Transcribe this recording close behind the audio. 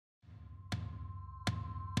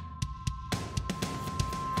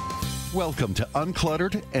Welcome to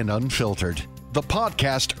Uncluttered and Unfiltered, the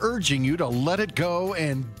podcast urging you to let it go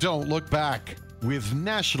and don't look back. With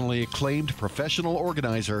nationally acclaimed professional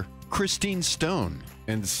organizer Christine Stone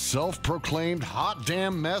and self-proclaimed hot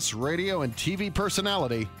damn mess radio and TV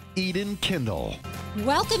personality Eden Kendall.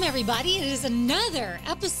 Welcome, everybody. It is another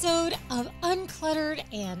episode of Uncluttered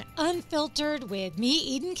and Unfiltered with me,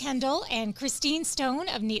 Eden Kendall, and Christine Stone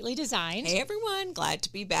of Neatly Designed. Hey, everyone. Glad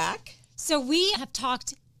to be back. So we have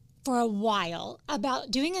talked for a while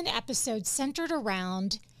about doing an episode centered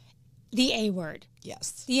around the A word.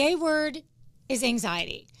 Yes. The A word is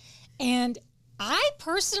anxiety. And I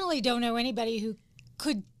personally don't know anybody who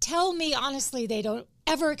could tell me honestly they don't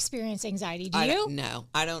ever experience anxiety. Do you? No,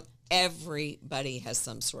 I don't. Everybody has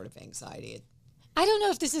some sort of anxiety. I don't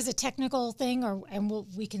know if this is a technical thing,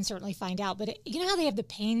 we can certainly find out. But you know how they have the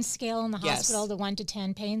pain scale in the hospital, the 1 to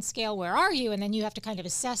 10 pain scale? Where are you? And then you have to kind of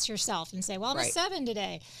assess yourself and say, well, I'm a 7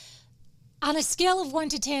 today. On a scale of 1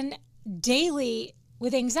 to 10 daily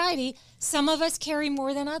with anxiety, some of us carry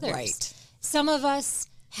more than others. Right. Some of us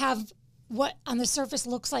have what on the surface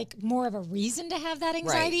looks like more of a reason to have that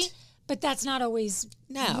anxiety, but that's not always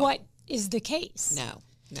what is the case.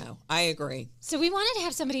 No, I agree. So we wanted to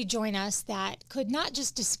have somebody join us that could not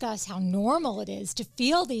just discuss how normal it is to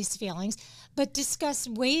feel these feelings, but discuss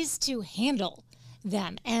ways to handle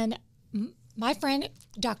them. And my friend,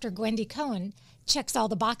 Dr. Gwendy Cohen, checks all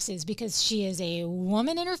the boxes because she is a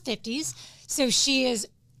woman in her 50s. So she is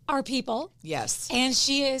our people. Yes. And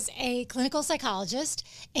she is a clinical psychologist,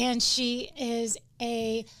 and she is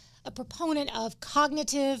a proponent of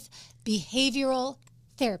cognitive behavioral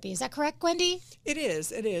therapy. Is that correct, Gwendy? It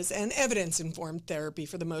is, and evidence-informed therapy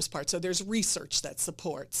for the most part. So there's research that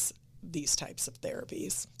supports these types of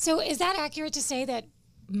therapies. So is that accurate to say that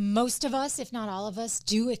most of us, if not all of us,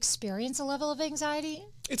 do experience a level of anxiety?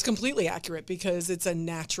 It's completely accurate because it's a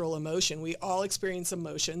natural emotion. We all experience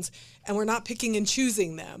emotions, and we're not picking and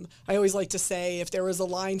choosing them. I always like to say if there was a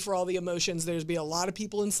line for all the emotions, there'd be a lot of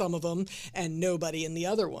people in some of them and nobody in the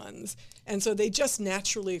other ones. And so they just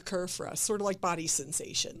naturally occur for us, sort of like body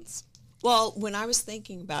sensations. Well, when I was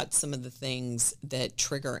thinking about some of the things that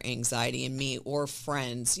trigger anxiety in me or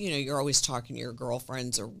friends, you know, you're always talking to your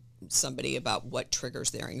girlfriends or somebody about what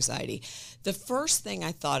triggers their anxiety. The first thing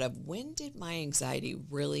I thought of, when did my anxiety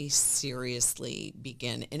really seriously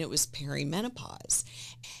begin? And it was perimenopause.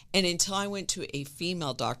 And until I went to a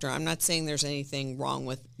female doctor, I'm not saying there's anything wrong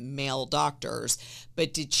with male doctors,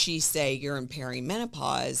 but did she say you're in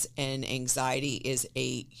perimenopause and anxiety is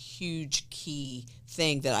a huge key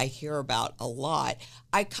thing that I hear about a lot?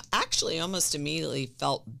 I actually almost immediately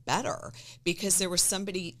felt better because there was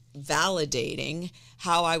somebody validating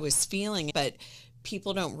how I was feeling. But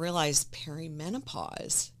people don't realize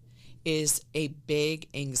perimenopause is a big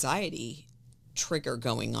anxiety trigger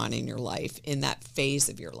going on in your life, in that phase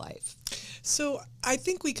of your life. So I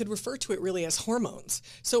think we could refer to it really as hormones.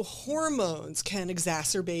 So hormones can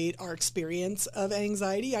exacerbate our experience of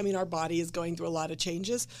anxiety. I mean, our body is going through a lot of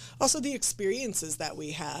changes. Also the experiences that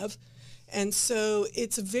we have. And so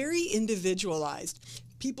it's very individualized.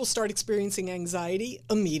 People start experiencing anxiety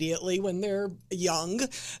immediately when they're young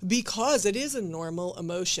because it is a normal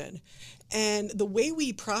emotion. And the way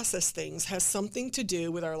we process things has something to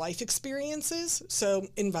do with our life experiences, so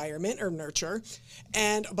environment or nurture,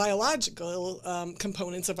 and biological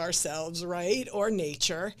components of ourselves, right, or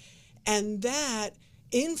nature. And that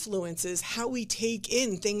influences how we take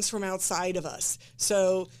in things from outside of us.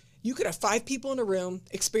 So you could have 5 people in a room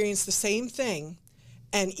experience the same thing,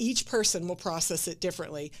 and each person will process it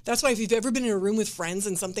differently. That's why if you've ever been in a room with friends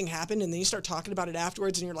and something happened and then you start talking about it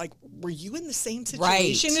afterwards and you're like, were you in the same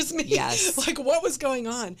situation as me? Yes. Like, what was going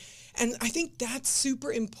on? And I think that's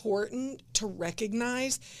super important to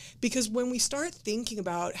recognize, because when we start thinking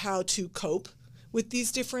about how to cope with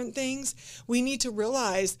these different things, we need to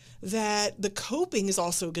realize that the coping is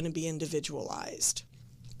also going to be individualized.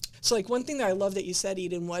 So like one thing that I love that you said,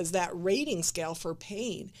 Eden, was that rating scale for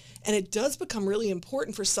pain. And it does become really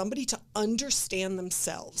important for somebody to understand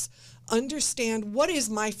themselves, understand what is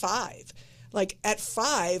my 5. Like at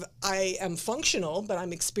 5, I am functional, but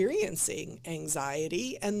I'm experiencing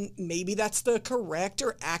anxiety. And maybe that's the correct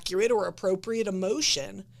or accurate or appropriate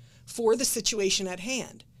emotion for the situation at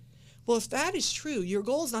hand. Well, if that is true, your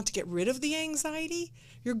goal is not to get rid of the anxiety.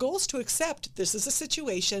 Your goal is to accept this is a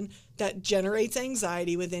situation that generates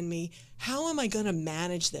anxiety within me. How am I going to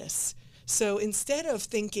manage this? So instead of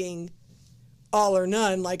thinking all or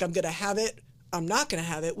none, like I'm going to have it, I'm not going to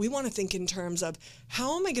have it, we want to think in terms of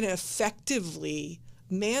how am I going to effectively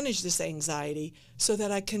manage this anxiety so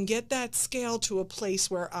that I can get that scale to a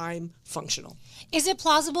place where I'm functional. Is it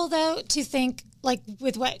plausible, though, to think, like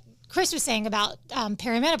with what Chris was saying about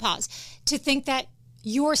perimenopause, to think that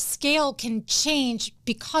your scale can change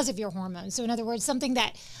because of your hormones. So in other words, something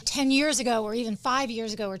that 10 years ago or even 5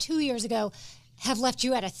 years ago or 2 years ago have left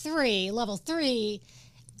you at a 3, level 3,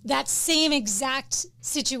 that same exact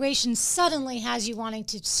situation suddenly has you wanting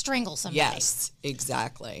to strangle somebody. Yes,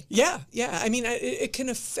 exactly. Yeah. I mean, it can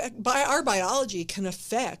affect, our biology can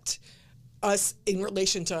affect us in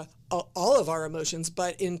relation to all of our emotions,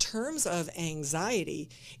 but in terms of anxiety,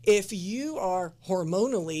 if you are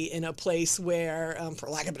hormonally in a place where, for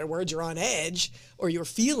lack of better words, you're on edge or you're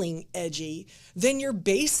feeling edgy, then your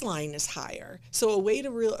baseline is higher. So a way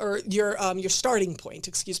to your starting point,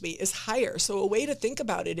 is higher. So a way to think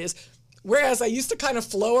about it is, whereas I used to kind of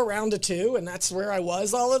flow around a 2, and that's where I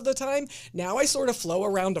was all of the time, now I sort of flow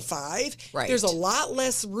around a 5. Right. There's a lot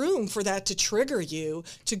less room for that to trigger you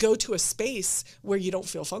to go to a space where you don't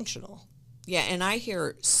feel functional. Yeah, and I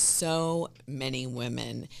hear so many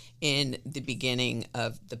women in the beginning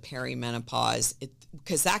of the perimenopause,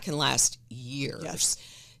 because that can last years. Yes.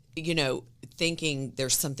 Thinking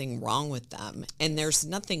there's something wrong with them, and there's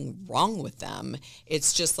nothing wrong with them.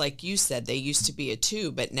 It's just like you said, they used to be a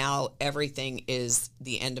 2, but now everything is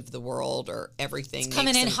the end of the world, or everything It's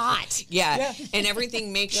coming in hot. Yeah. And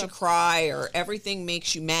everything makes you cry, or everything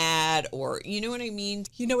makes you mad, or you know what I mean?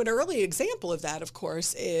 An early example of that, of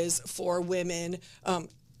course, is for women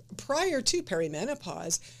prior to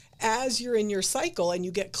perimenopause. As you're in your cycle and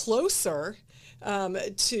you get closer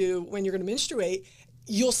to when you're going to menstruate,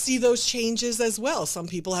 you'll see those changes as well. Some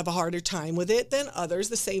people have a harder time with it than others.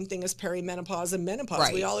 The same thing as perimenopause and menopause.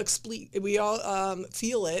 Right. We all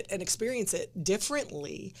feel it and experience it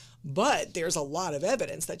differently, but there's a lot of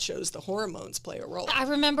evidence that shows the hormones play a role. I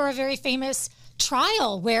remember a very famous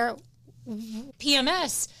trial where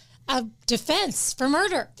PMS, a defense for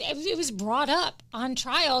murder, it was brought up on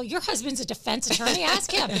trial. Your husband's a defense attorney,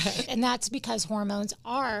 ask him. And that's because hormones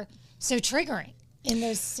are so triggering in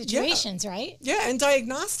those situations, right? Yeah, and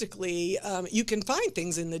diagnostically, you can find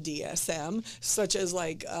things in the DSM, such as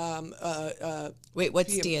like... Wait,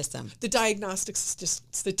 what's DSM? The Diagnostic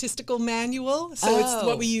Statistical Manual. So it's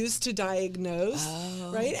what we use to diagnose,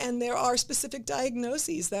 right? And there are specific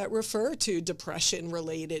diagnoses that refer to depression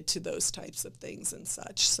related to those types of things and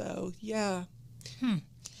such. So, yeah.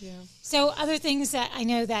 Yeah. So other things that I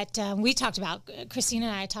know that we talked about, Christina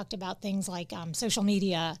and I talked about things like social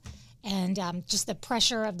media and just the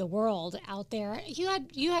pressure of the world out there. You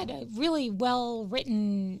had a really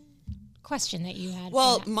well-written question that you had.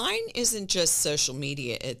 Well, mine isn't just social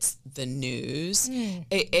media. It's the news.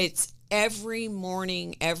 It's every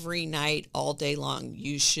morning, every night, all day long.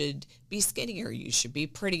 You should be skinnier. You should be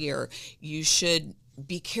prettier. You should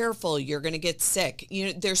be careful. You're going to get sick.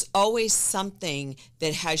 There's always something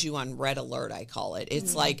that has you on red alert, I call it.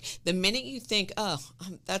 It's like the minute you think,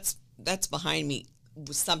 that's behind me,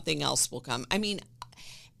 something else will come. I mean,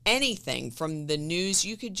 anything from the news.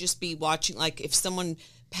 You could just be watching, like if someone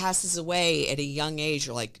passes away at a young age,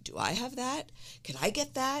 you're like, do I have that? Could I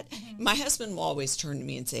get that? My husband will always turn to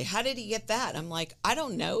me and say, how did he get that? I'm like, I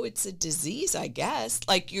don't know. It's a disease, I guess.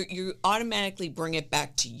 Like you automatically bring it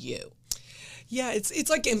back to you. Yeah, it's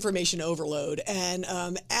like information overload. And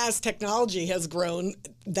as technology has grown,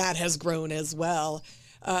 that has grown as well.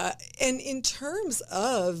 And in terms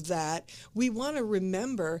of that, we want to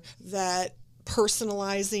remember that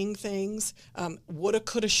personalizing things, woulda,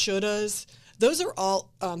 coulda, shouldas, those are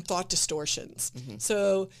all thought distortions.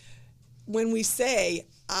 So when we say,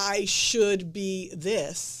 I should be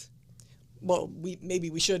this, well,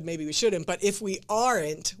 maybe we should, maybe we shouldn't, but if we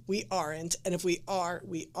aren't, we aren't, and if we are,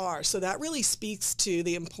 we are. So that really speaks to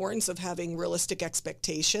the importance of having realistic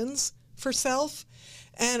expectations for self,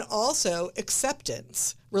 and also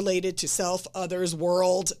acceptance related to self, others,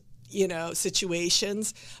 world,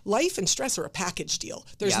 situations. Life and stress are a package deal.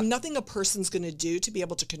 There's nothing a person's going to do to be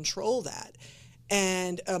able to control that.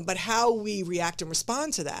 And but how we react and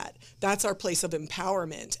respond to that, that's our place of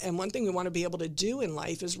empowerment. And one thing we want to be able to do in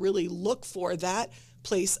life is really look for that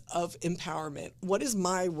place of empowerment. What is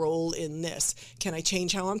my role in this? Can I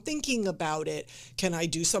change how I'm thinking about it? Can I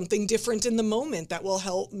do something different in the moment that will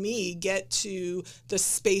help me get to the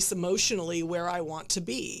space emotionally where I want to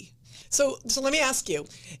be? So let me ask you,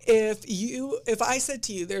 if I said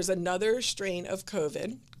to you, there's another strain of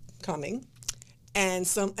COVID coming, and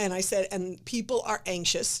I said, and people are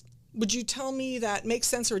anxious, would you tell me that makes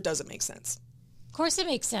sense or it doesn't make sense? Of course it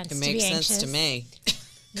makes sense. It makes sense to me.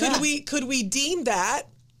 Could we deem that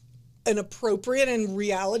an appropriate and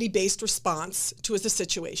reality-based response to the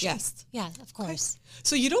situation? Yes. Yeah, of course. Okay.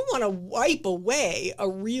 So you don't want to wipe away a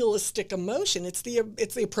realistic emotion. It's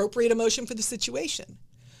the appropriate emotion for the situation.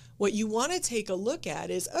 What you want to take a look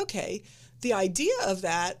at is, okay, the idea of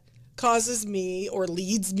that causes me or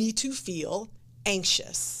leads me to feel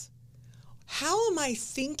anxious. How am I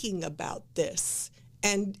thinking about this?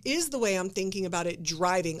 And is the way I'm thinking about it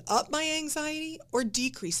driving up my anxiety or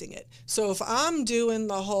decreasing it? So if I'm doing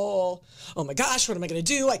the whole, oh my gosh, what am I going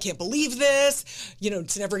to do? I can't believe this. You know,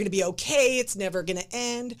 it's never going to be okay. It's never going to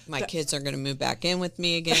end. My kids are going to move back in with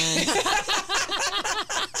me again.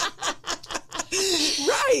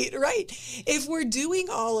 Right. If we're doing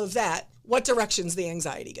all of that, what direction's the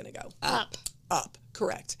anxiety going to go? Up,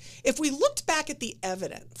 correct. If we looked back at the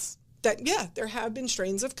evidence that, yeah, there have been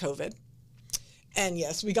strains of COVID, and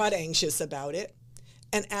yes, we got anxious about it,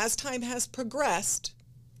 and as time has progressed,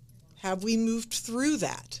 have we moved through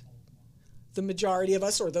that? The majority of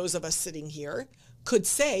us, or those of us sitting here, could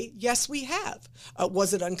say, yes, we have.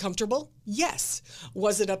 Was it uncomfortable? Yes.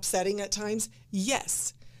 Was it upsetting at times?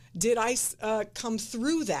 Yes. Did I come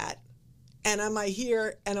through that? And am I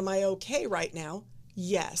here and am I okay right now?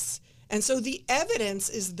 Yes. And so the evidence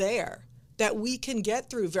is there that we can get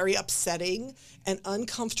through very upsetting and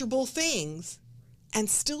uncomfortable things and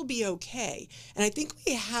still be okay. And I think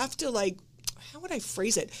we have to, like, how would I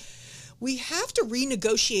phrase it? We have to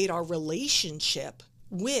renegotiate our relationship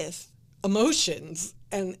with emotions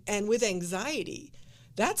and with anxiety.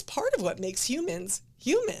 That's part of what makes humans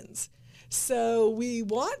humans. So we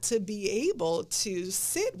want to be able to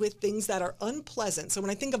sit with things that are unpleasant. So when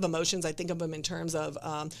I think of emotions, I think of them in terms of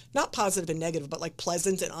not positive and negative, but like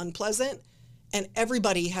pleasant and unpleasant. And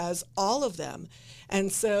everybody has all of them. And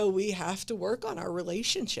so we have to work on our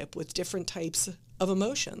relationship with different types of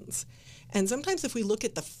emotions. And sometimes if we look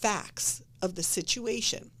at the facts of the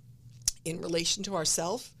situation in relation to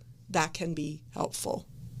ourselves, that can be helpful.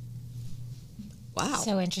 Wow.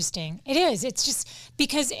 So interesting. It is. It's just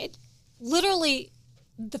because it literally,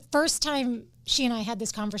 the first time she and I had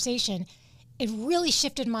this conversation, it really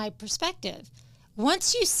shifted my perspective.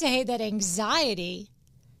 Once you say that anxiety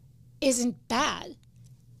isn't bad,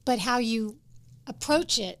 but how you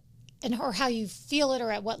approach it and or how you feel it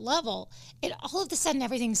or at what level, it all of a sudden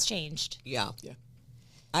everything's changed. Yeah.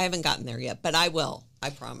 I haven't gotten there yet, but I will.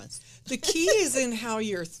 I promise. The key is in how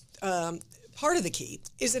you're, part of the key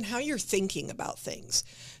is in how you're thinking about things.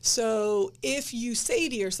 So if you say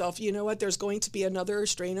to yourself, you know what, there's going to be another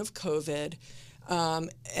strain of COVID,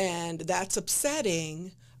 and that's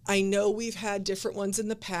upsetting. I know we've had different ones in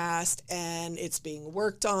the past and it's being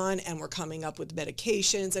worked on and we're coming up with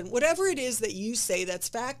medications and whatever it is that you say that's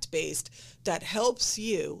fact-based that helps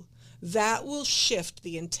you, that will shift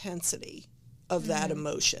the intensity of that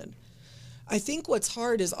emotion. I think what's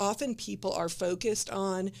hard is often people are focused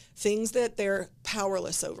on things that they're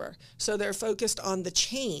powerless over. So they're focused on the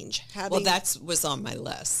change. Well, that was on my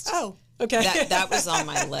list. Oh, okay. That was on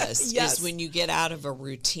my list. Yes. Is when you get out of a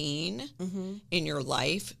routine in your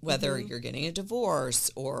life, whether you're getting a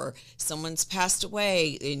divorce or someone's passed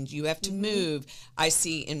away and you have to move. I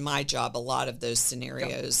see in my job a lot of those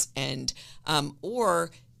scenarios. And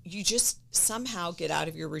or you just somehow get out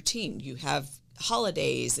of your routine. You have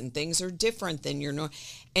holidays and things are different than your normal,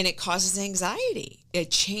 and it causes anxiety. A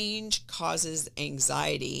change causes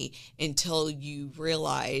anxiety until you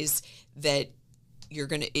realize that you're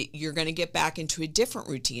gonna get back into a different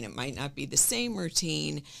routine. It might not be the same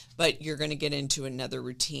routine, but you're gonna get into another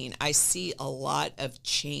routine. I see a lot of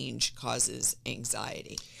change causes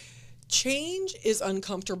anxiety. Change is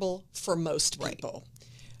uncomfortable for most people.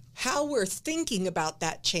 How we're thinking about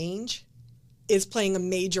that change is playing a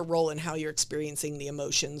major role in how you're experiencing the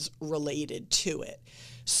emotions related to it.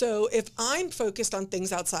 So if I'm focused on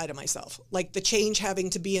things outside of myself, like the change having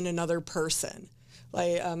to be in another person,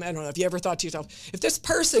 like, I don't know if you ever thought to yourself, if this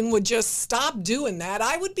person would just stop doing that,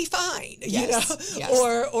 I would be fine, you know?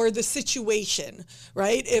 Yes. Or the situation,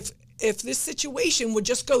 right? If this situation would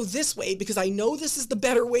just go this way, because I know this is the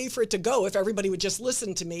better way for it to go, if everybody would just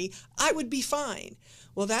listen to me, I would be fine.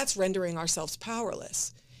 Well, that's rendering ourselves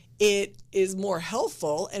powerless. It is more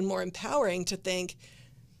helpful and more empowering to think,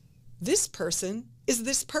 this person is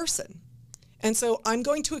this person. And so I'm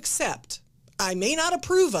going to accept. I may not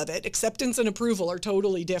approve of it. Acceptance and approval are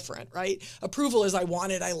totally different, right? Approval is I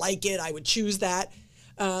want it, I like it, I would choose that.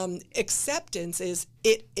 Acceptance is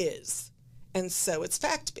it is. And so it's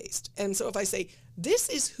fact-based. And so if I say, this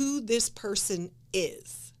is who this person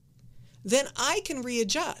is, then I can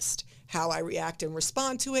readjust how I react and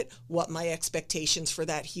respond to it, what my expectations for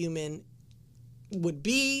that human would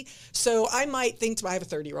be. So I might think to, I have a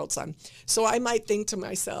 30-year-old son. So I might think to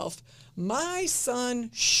myself, my son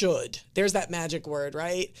should. There's that magic word,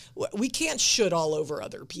 right? We can't should all over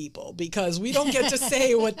other people because we don't get to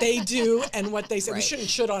say what they do and what they say. Right. We shouldn't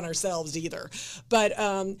should on ourselves either. But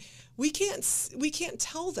we can't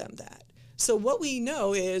tell them that. So what we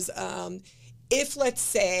know is if, let's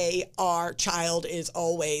say, our child is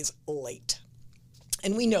always late,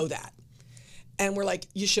 and we know that, and we're like,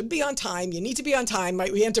 you should be on time, you need to be on time,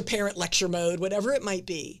 right? We enter parent lecture mode, whatever it might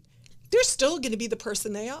be, they're still going to be the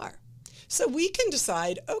person they are. So we can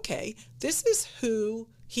decide, okay, this is who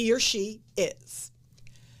he or she is.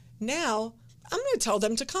 Now, I'm going to tell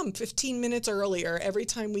them to come 15 minutes earlier every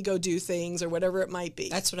time we go do things or whatever it might be.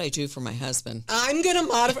 That's what I do for my husband. I'm going to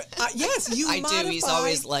modify. Yes, you I modify. do. He's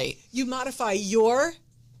always late. You modify your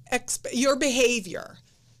behavior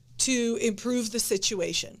to improve the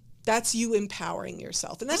situation. That's you empowering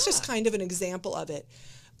yourself. And that's just kind of an example of it.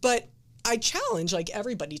 But I challenge like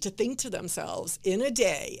everybody to think to themselves in a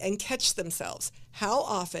day and catch themselves how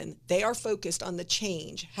often they are focused on the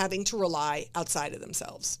change, having to rely outside of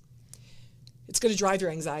themselves. It's going to drive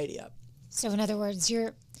your anxiety up. So in other words,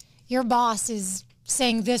 your boss is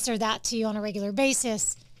saying this or that to you on a regular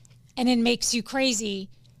basis, and it makes you crazy.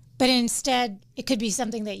 But instead, it could be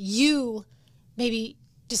something that you maybe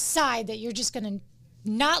decide that you're just going to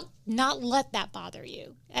not let that bother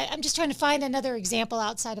you. I'm just trying to find another example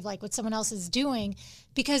outside of like what someone else is doing,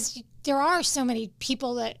 because there are so many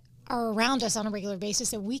people that are around us on a regular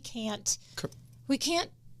basis that we can't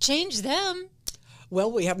change them. Well,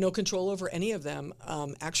 we have no control over any of them.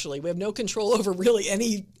 Actually, we have no control over really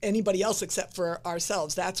anybody else except for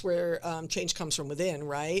ourselves. That's where change comes from within,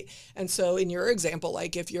 right? And so in your example,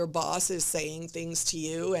 like if your boss is saying things to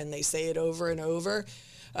you and they say it over and over,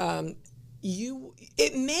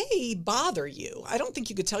 it may bother you. I don't think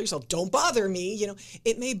you could tell yourself, don't bother me.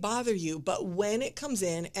 It may bother you, but when it comes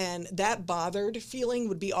in, and that bothered feeling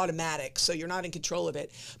would be automatic, so you're not in control of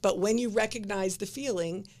it. But when you recognize the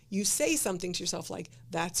feeling, you say something to yourself like,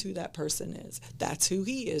 that's who that person is. That's who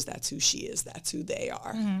he is. That's who she is. That's who they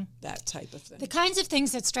are. Mm-hmm. That type of thing. The kinds of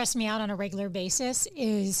things that stress me out on a regular basis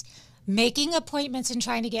is making appointments and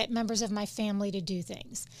trying to get members of my family to do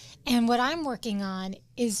things. And what I'm working on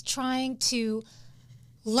is trying to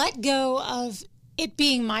let go of it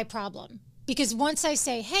being my problem. Because once I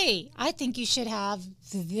say, hey, I think you should have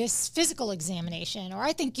this physical examination, or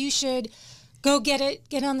I think you should go get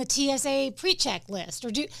on the TSA pre-check list,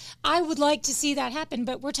 I would like to see that happen,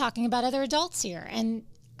 but we're talking about other adults here, and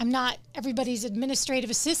I'm not everybody's administrative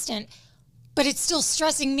assistant. But it's still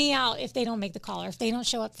stressing me out if they don't make the call, or if they don't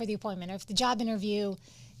show up for the appointment, or if the job interview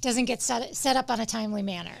doesn't get set up on a timely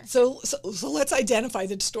manner. So let's identify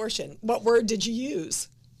the distortion. What word did you use?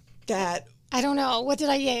 That I don't know. What did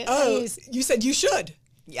I use? You said you should.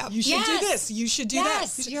 Yeah. You should do this. You should do that.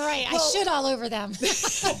 Yes, you're right. Well, I should all over them.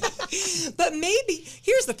 But maybe,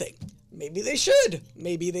 here's the thing. Maybe they should.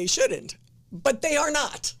 Maybe they shouldn't. But they are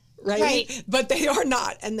not. Right? But they are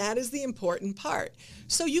not. And that is the important part.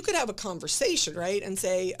 So you could have a conversation, right? And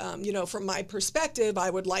say, from my perspective,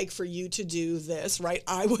 I would like for you to do this, right?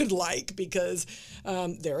 I would like, because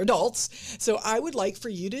they're adults. So I would like for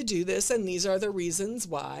you to do this, and these are the reasons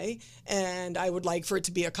why. And I would like for it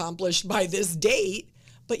to be accomplished by this date.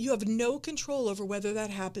 But you have no control over whether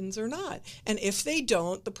that happens or not. And if they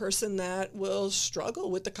don't, the person that will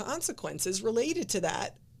struggle with the consequences related to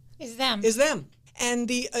that is them.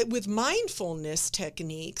 And with mindfulness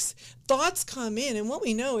techniques, thoughts come in, and what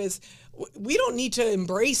we know is we don't need to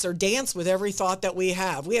embrace or dance with every thought that we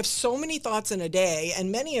have. We have so many thoughts in a day,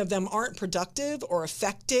 and many of them aren't productive or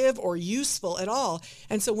effective or useful at all.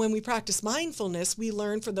 And so when we practice mindfulness, we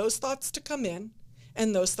learn for those thoughts to come in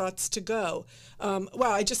and those thoughts to go.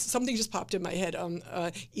 Something just popped in my head.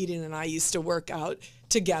 Eden and I used to work out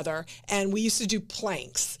together, and we used to do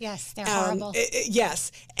planks. Yes, they're horrible.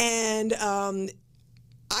 Yes, and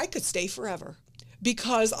I could stay forever,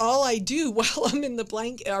 because all I do while I'm in the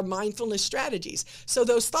blank are mindfulness strategies. So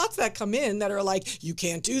those thoughts that come in that are like, you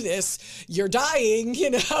can't do this, you're dying,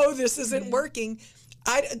 this isn't working.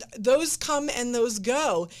 Those come and those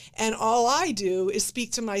go, and all I do is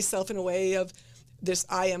speak to myself in a way of this: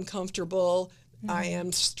 I am comfortable, I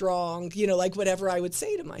am strong, like whatever I would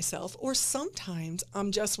say to myself. Or sometimes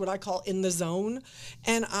I'm just what I call in the zone,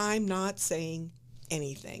 and I'm not saying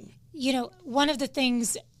anything. One of the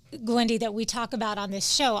things, Gwendy, that we talk about on this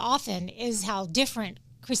show often is how different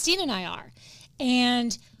Christine and I are.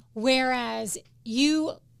 And whereas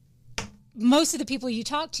most of the people you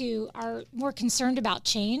talk to are more concerned about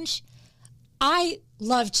change, I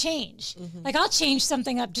love change. Like I'll change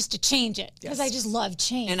something up just to change it because I just love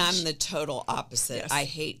change. And I'm the total opposite. Yes. I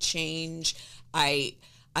hate change. I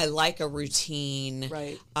like a routine.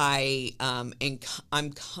 Right.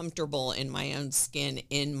 I'm comfortable in my own skin,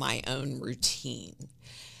 in my own routine.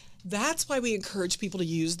 That's why we encourage people to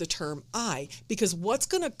use the term I, because what's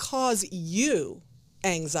going to cause you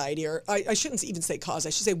anxiety, or I shouldn't even say cause, I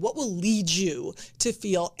should say what will lead you to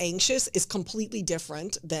feel anxious is completely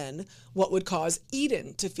different than what would cause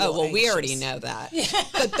Eden to feel anxious. We already know that.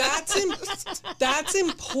 But that's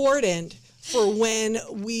important for when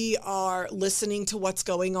we are listening to what's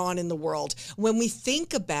going on in the world. When we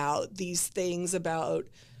think about these things about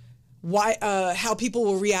why, how people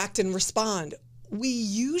will react and respond, we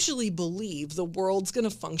usually believe the world's going to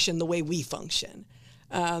function the way we function.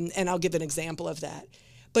 And I'll give an example of that.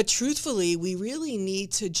 But truthfully, we really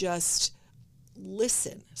need to just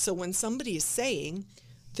listen. So when somebody is saying,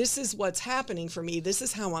 this is what's happening for me, this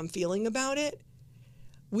is how I'm feeling about it,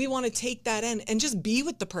 we want to take that in and just be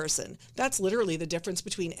with the person. That's literally the difference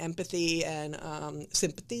between empathy and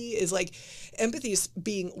sympathy. Is like empathy is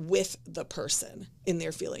being with the person in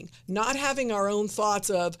their feeling, not having our own thoughts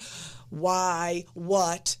of why,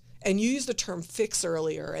 what. And you used the term fix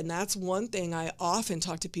earlier, and that's one thing I often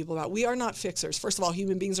talk to people about. We are not fixers. First of all,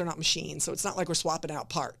 human beings are not machines, so it's not like we're swapping out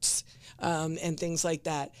parts and things like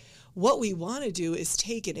that. What we want to do is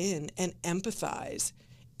take it in and empathize,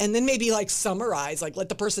 and then maybe like summarize, like let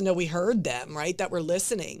the person know we heard them, right, that we're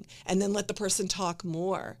listening, and then let the person talk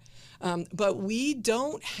more. But we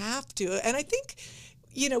don't have to, and I think,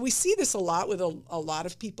 you know, we see this a lot with a lot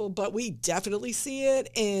of people, but we definitely see it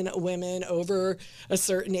in women over a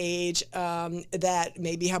certain age that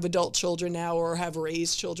maybe have adult children now or have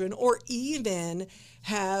raised children or even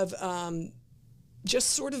have just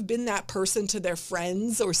sort of been that person to their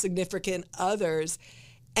friends or significant others,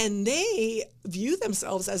 and they view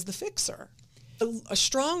themselves as the fixer. A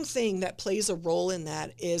strong thing that plays a role in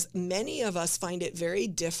that is many of us find it very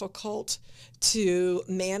difficult to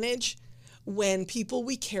manage when people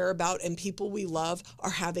we care about and people we love are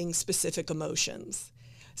having specific emotions.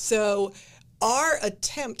 So our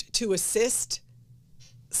attempt to assist,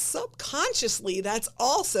 subconsciously, that's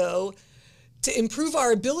also to improve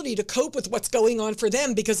our ability to cope with what's going on for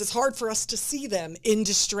them, because it's hard for us to see them in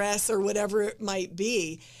distress or whatever it might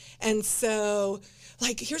be. And so,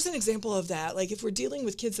 like, here's an example of that. Like, if we're dealing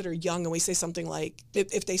with kids that are young and we say something like,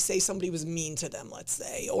 if they say somebody was mean to them, let's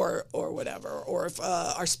say, or whatever, or if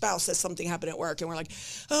our spouse says something happened at work and we're like,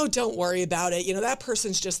 oh, don't worry about it. You know, that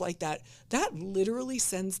person's just like that. That literally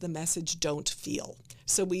sends the message, don't feel.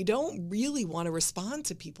 So we don't really want to respond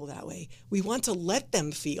to people that way. We want to let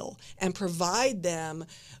them feel and provide them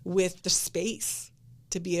with the space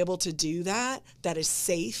to be able to do that is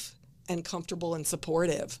safe and comfortable and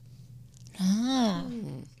supportive.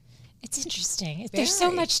 It's interesting. There's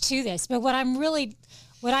so much to this, but what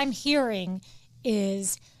I'm hearing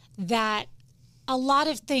is that a lot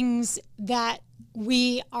of things that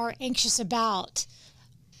we are anxious about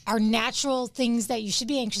are natural things that you should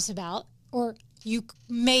be anxious about, or you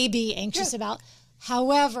may be anxious about.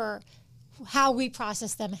 However, how we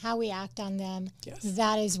process them, how we act on them,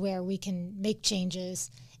 that is where we can make changes,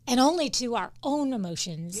 and only to our own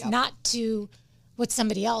emotions, not to what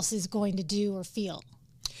somebody else is going to do or feel.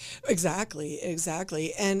 Exactly.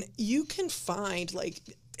 And you can find, like,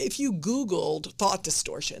 if you Googled thought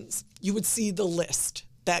distortions, you would see the list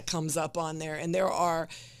that comes up on there. And there are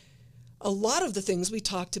a lot of the things we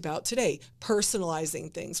talked about today,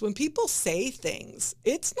 personalizing things. When people say things,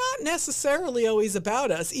 it's not necessarily always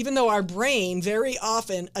about us, even though our brain very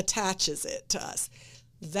often attaches it to us.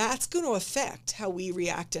 That's going to affect how we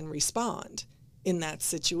react and respond in that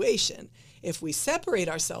situation. If we separate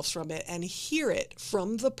ourselves from it and hear it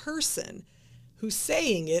from the person who's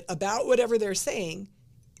saying it about whatever they're saying,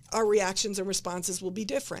 our reactions and responses will be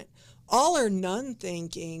different. All or none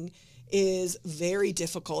thinking is very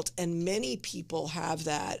difficult, and many people have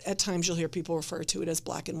that. At times you'll hear people refer to it as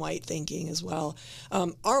black and white thinking as well.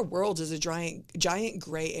 Our world is a giant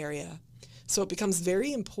gray area. So it becomes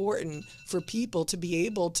very important for people to be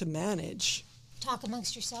able to manage. Talk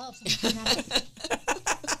amongst yourselves.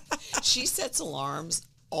 She sets alarms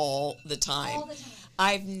all the time.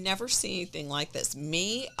 I've never seen anything like this.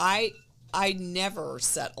 Me, I never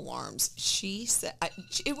set alarms. She set,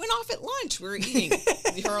 it went off at lunch. We were eating.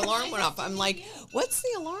 Her alarm went off. I'm like, what's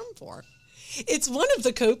the alarm for? It's one of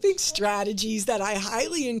the coping strategies that I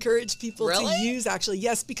highly encourage people to use, actually.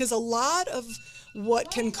 Yes, because a lot of what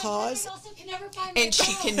can cause... And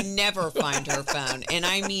she can never find her phone. And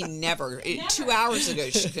I mean never. 2 hours ago,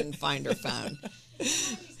 she couldn't find her phone.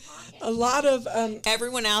 a lot of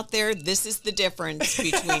Everyone out there, this is the difference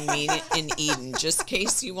between me and Eden, just in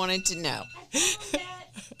case you wanted to know.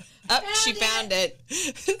 She found it.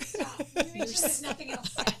 Stop. Make sure there's nothing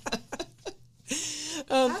else.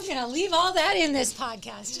 I'm going to leave all that in this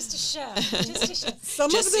podcast just to show.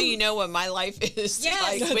 Just so you know what my life is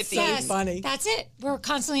like with Eden. Funny. That's it. We're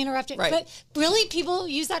constantly interrupted. Right. But really, people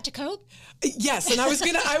use that to cope? Yes, and I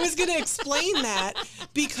was gonna explain that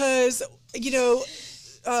because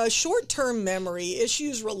short-term memory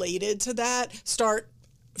issues related to that start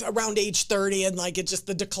around age 30, and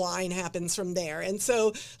the decline happens from there. And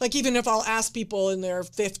so even if I'll ask people in their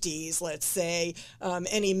 50s, let's say,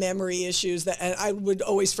 any memory issues and I would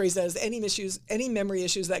always phrase that as any memory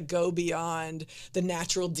issues that go beyond the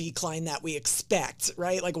natural decline that we expect,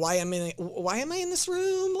 right? Why am I in this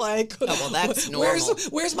room? well, that's normal.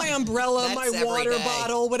 Where's my umbrella, That's my water every day.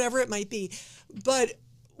 bottle, whatever it might be. But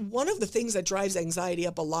one of the things that drives anxiety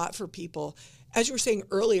up a lot for people, as you were saying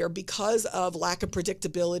earlier, because of lack of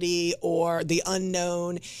predictability or the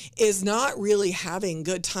unknown, is not really having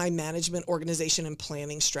good time management, organization, and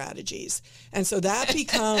planning strategies. And so that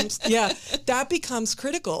becomes, that becomes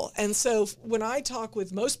critical. And so when I talk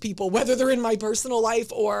with most people, whether they're in my personal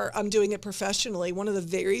life or I'm doing it professionally, one of the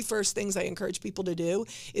very first things I encourage people to do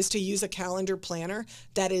is to use a calendar planner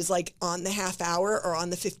that is on the half hour or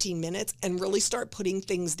on the 15 minutes and really start putting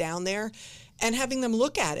things down there and having them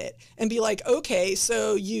look at it and be like, okay,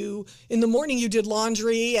 so in the morning you did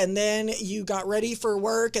laundry and then you got ready for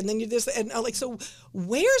work and then you did this, and so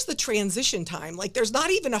where's the transition time? There's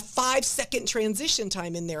not even a 5-second transition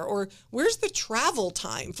time in there, or where's the travel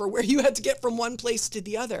time for where you had to get from one place to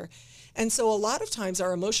the other? And so a lot of times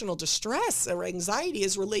our emotional distress or anxiety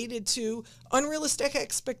is related to unrealistic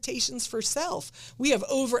expectations for self. We have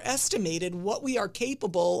overestimated what we are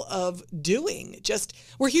capable of doing.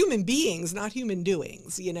 We're human beings, not human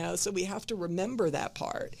doings, so we have to remember that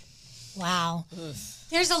part. Wow.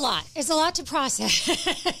 There's a lot. It's a lot to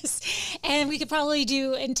process. And we could probably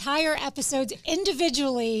do entire episodes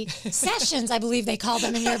individually, sessions, I believe they call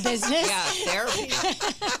them in your business. Yeah, therapy.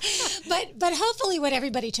 But hopefully what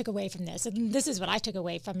everybody took away from this, and this is what I took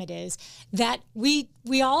away from it, is that we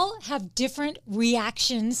all have different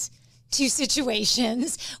reactions to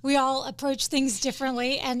situations. We all approach things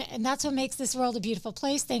differently, and that's what makes this world a beautiful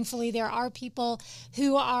place. Thankfully, there are people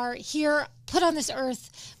who are here, put on this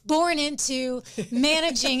earth, born into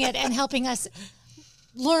managing it and helping us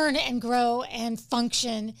learn and grow and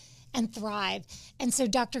function and thrive. And so,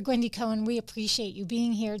 Dr. Gwendy Cohen, we appreciate you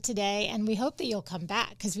being here today, and we hope that you'll come back,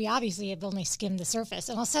 because we obviously have only skimmed the surface.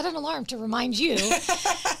 And I'll set an alarm to remind you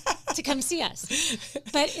to come see us.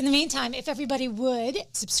 But in the meantime, if everybody would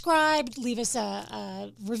subscribe, leave us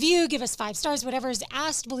a review, give us 5 stars, whatever is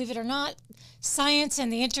asked, believe it or not, science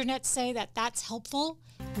and the internet say that that's helpful.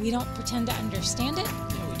 We don't pretend to understand it.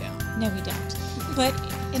 No, we don't. But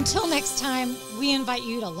until next time, we invite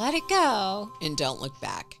you to let it go. And don't look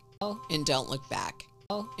back. And don't look back.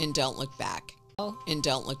 And don't look back. And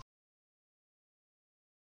don't look